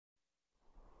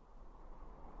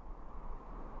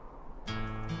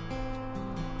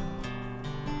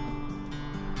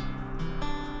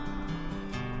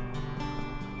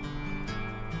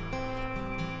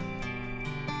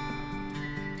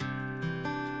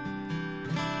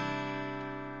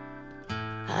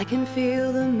I can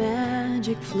feel the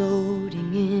magic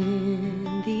floating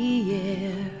in the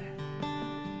air.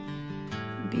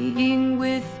 Being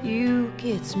with you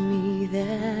gets me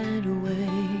that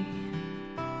way.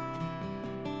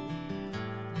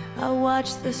 I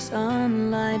watch the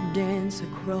sunlight dance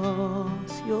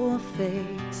across your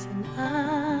face, and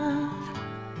I've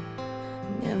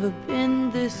never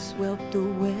been this swept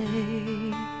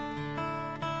away.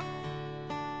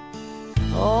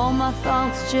 All my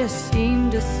thoughts just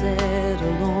seem to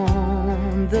settle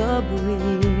on the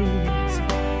breeze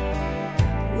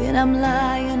when I'm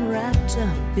lying wrapped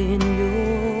up in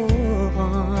your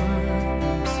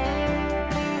arms.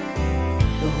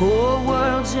 The whole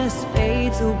world just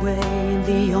fades away, and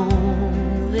the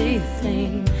only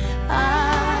thing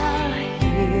I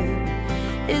hear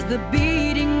is the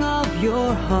beating of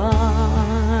your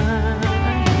heart.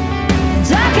 And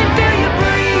I can feel you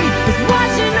breathe, it's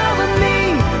washing over me,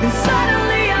 and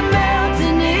suddenly I'm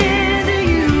melting into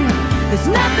you. There's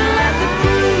nothing left to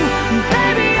prove, and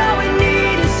baby, all we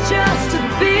need is just to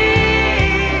be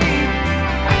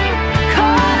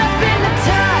caught up in the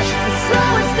touch, a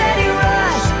slow and steady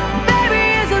rush. Baby,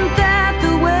 isn't that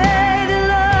the way that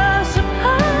love's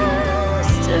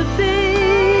supposed to be?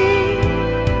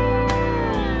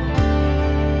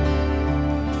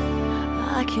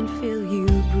 I can feel you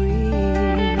breathe.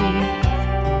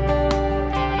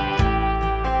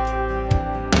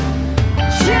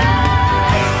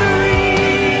 Just breathe.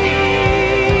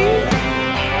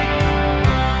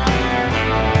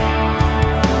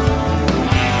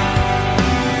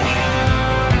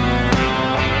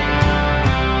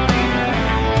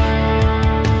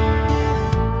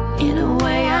 In a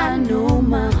way, I know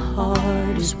my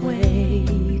heart is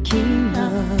waking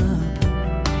up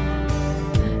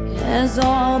as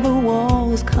all the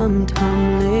walls come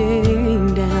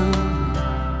tumbling down,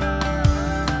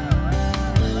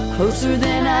 closer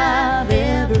than I've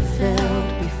ever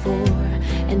felt before.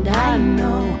 And I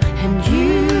know, and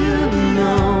you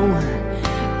know,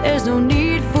 there's no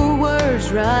need for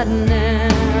words right now.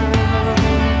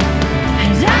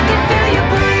 And I can feel you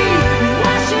breathe,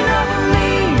 washing over me,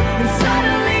 and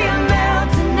suddenly I'm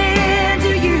melting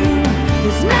into you.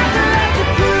 There's nothing left to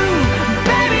prove,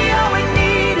 baby, all we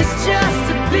need is just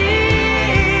to be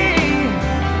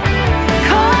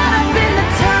caught up in the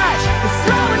touch, the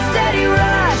slow and steady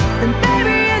rush. And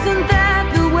baby, isn't that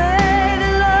the way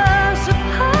that love's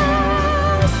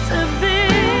supposed to be?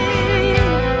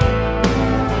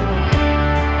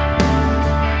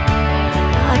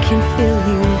 I can feel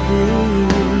you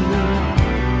breathe.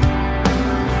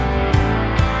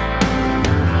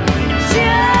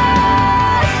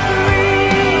 Just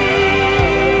breathe.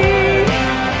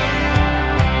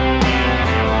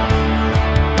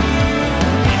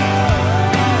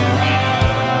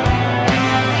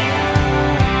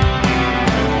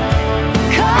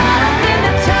 Caught up in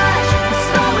the touch, a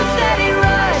slow and steady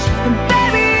rush. And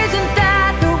baby, isn't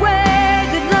that the way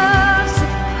that love's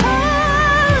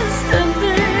supposed to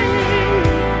be?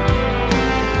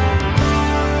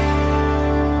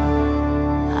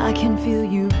 I can feel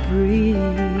you breathe.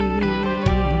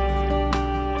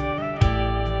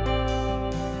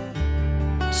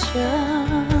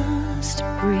 Just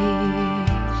breathe.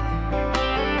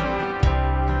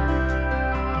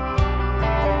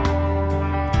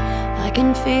 I can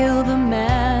feel the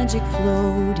magic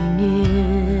floating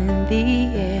in the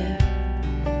air.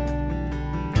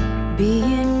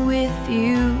 Being with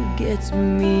you gets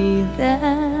me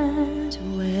that